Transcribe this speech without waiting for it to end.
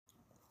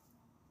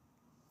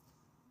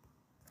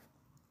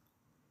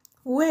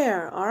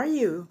Where are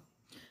you?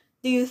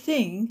 Do you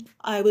think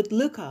I would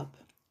look up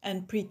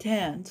and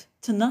pretend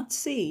to not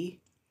see?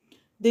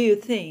 Do you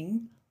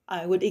think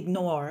I would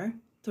ignore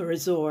to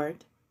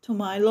resort to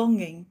my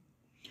longing?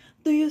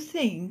 Do you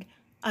think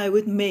I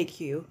would make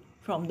you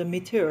from the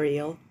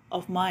material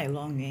of my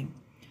longing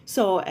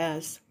so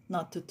as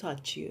not to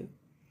touch you?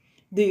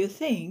 Do you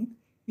think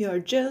you're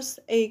just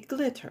a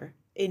glitter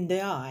in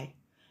the eye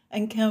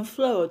and can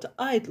float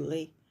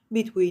idly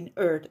between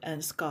earth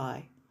and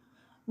sky?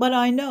 But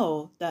I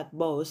know that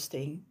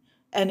boasting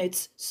and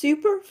its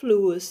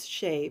superfluous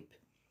shape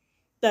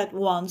that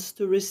wants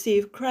to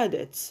receive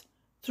credits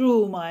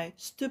through my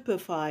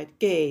stupefied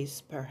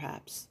gaze,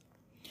 perhaps.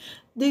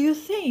 Do you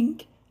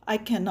think I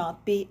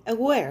cannot be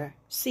aware,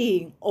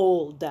 seeing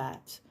all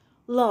that,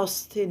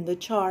 lost in the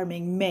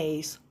charming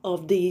maze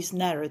of these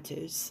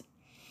narratives?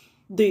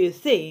 Do you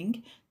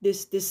think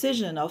this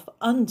decision of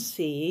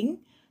unseeing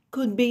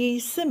could be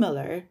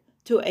similar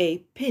to a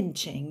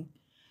pinching?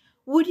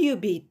 Would you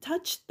be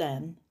touched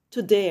then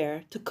to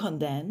dare to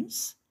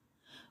condense?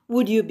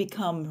 Would you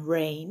become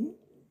rain,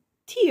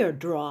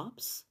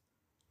 teardrops,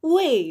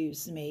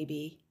 waves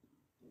maybe,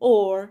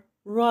 or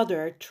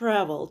rather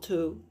travel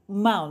to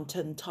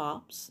mountain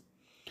tops,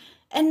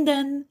 and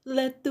then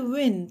let the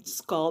wind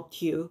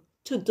sculpt you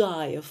to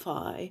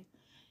deify?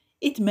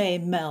 It may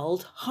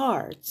melt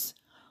hearts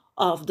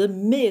of the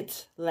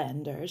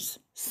Midlanders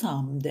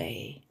some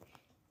day.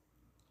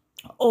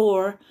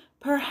 Or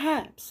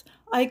perhaps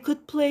I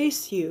could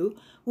place you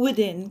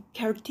within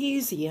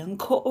Cartesian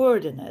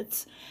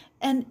coordinates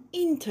and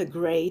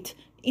integrate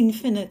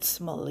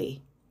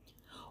infinitesimally.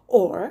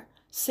 Or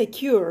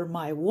secure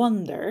my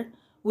wonder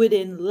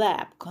within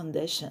lab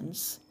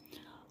conditions.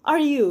 Are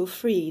you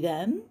free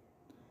then?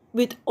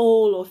 With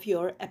all of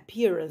your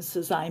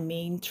appearances, I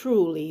mean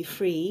truly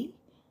free?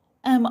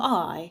 Am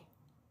I,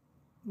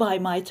 by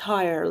my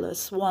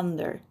tireless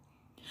wonder,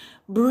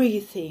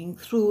 breathing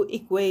through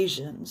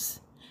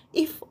equations?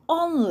 If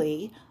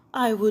only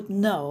I would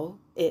know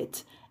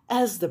it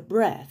as the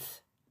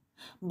breath,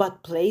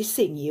 but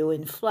placing you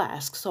in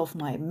flasks of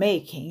my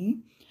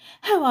making,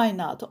 have I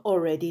not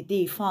already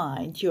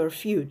defined your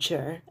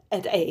future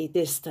at a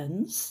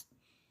distance?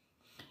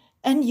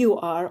 And you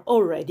are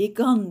already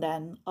gone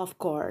then, of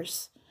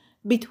course,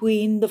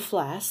 between the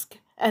flask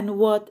and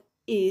what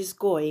is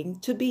going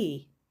to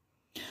be,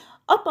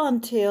 up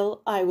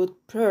until I would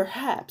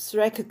perhaps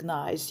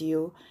recognize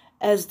you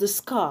as the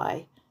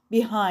sky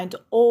behind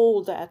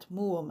all that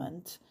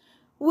movement,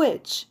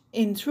 which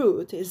in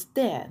truth is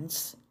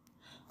dance.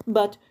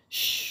 But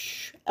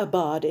shh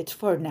about it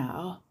for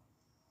now.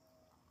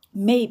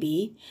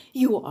 Maybe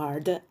you are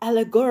the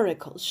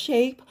allegorical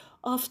shape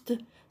of the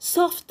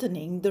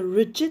softening the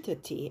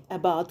rigidity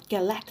about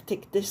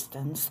galactic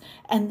distance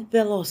and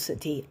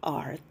velocity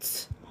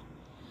arts.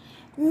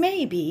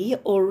 Maybe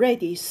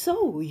already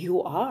so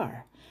you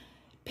are,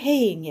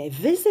 paying a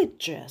visit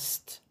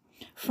just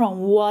from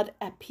what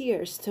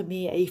appears to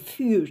me a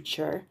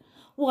future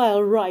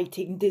while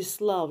writing this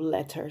love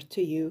letter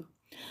to you,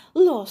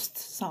 lost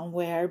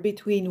somewhere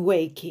between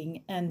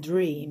waking and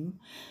dream.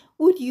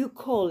 Would you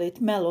call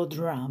it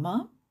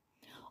melodrama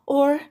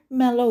or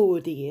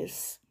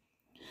melodious?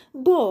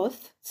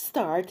 Both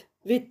start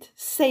with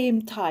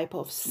same type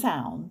of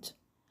sound.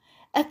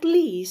 At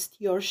least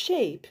your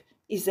shape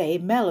is a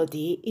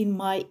melody in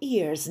my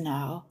ears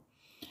now.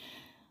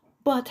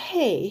 But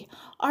hey,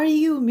 are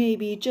you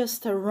maybe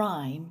just a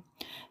rhyme,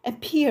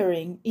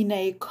 appearing in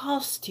a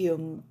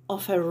costume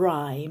of a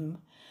rhyme,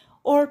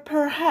 or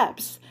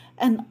perhaps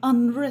an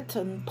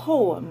unwritten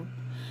poem,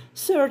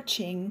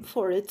 searching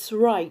for its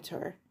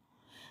writer?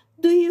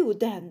 Do you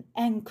then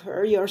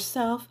anchor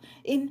yourself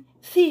in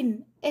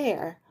thin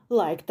air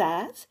like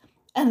that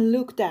and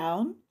look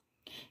down?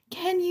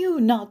 Can you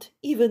not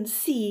even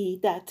see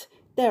that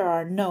there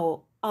are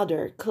no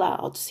other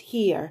clouds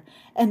here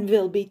and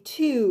will be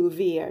too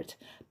weird,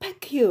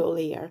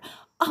 peculiar,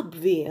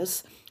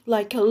 obvious,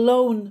 like a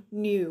lone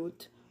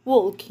nude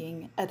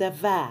walking at a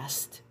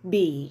vast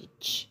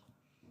beach?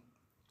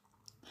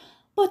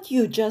 But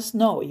you just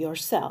know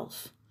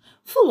yourself.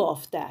 Full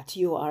of that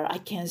you are, I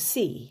can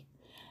see.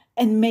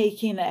 And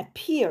making an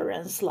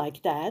appearance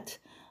like that,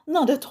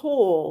 not at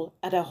all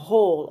at a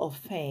hall of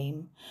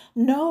fame.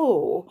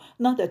 No,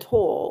 not at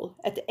all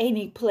at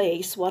any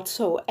place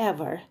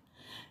whatsoever.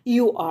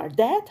 You are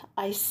that,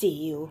 I see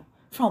you,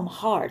 from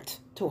heart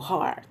to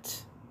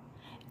heart,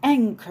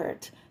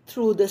 anchored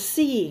through the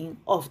seeing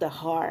of the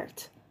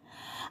heart.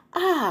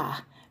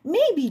 Ah,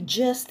 maybe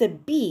just a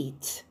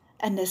beat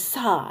and a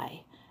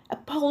sigh, a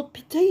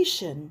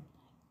palpitation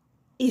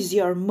is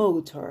your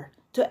motor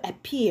to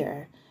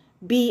appear,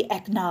 be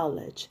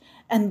acknowledged,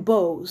 and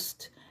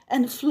boast,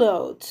 and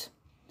float.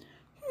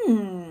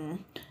 Hmm,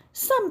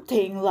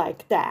 something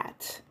like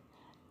that.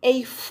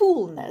 A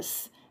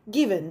fullness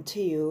given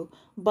to you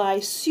by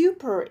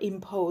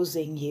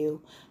superimposing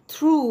you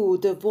through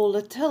the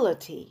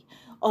volatility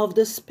of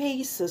the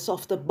spaces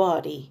of the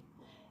body.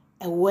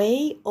 A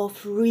way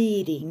of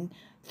reading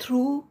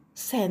through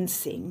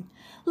sensing,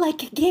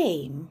 like a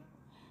game.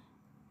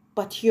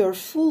 but your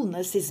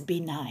fullness is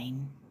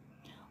benign,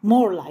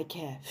 more like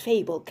a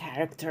fable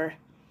character.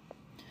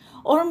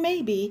 Or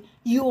maybe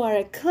you are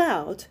a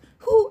cloud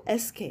who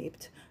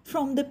escaped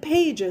from the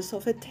pages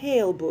of a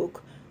tale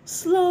book,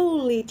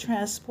 slowly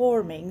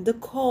transforming the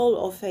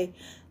call of a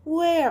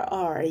 "Where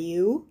are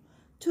you?"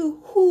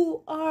 to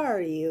 "Who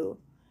are you?"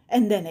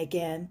 and then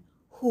again,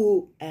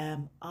 "Who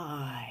am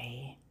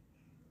I?"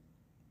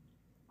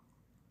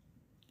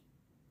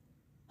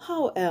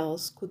 How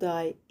else could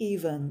I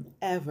even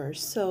ever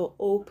so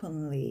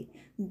openly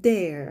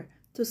dare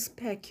to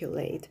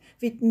speculate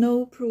with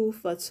no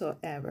proof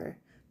whatsoever,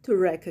 to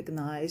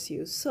recognize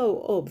you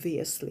so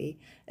obviously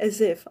as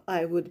if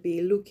I would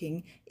be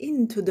looking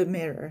into the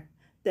mirror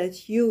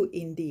that you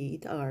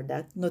indeed are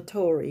that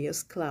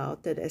notorious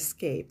cloud that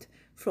escaped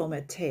from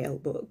a tale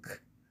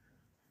book?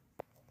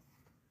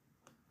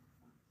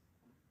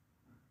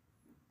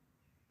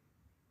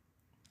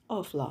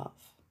 Of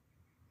love,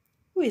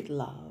 with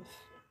love.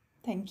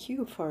 Thank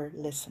you for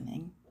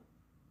listening.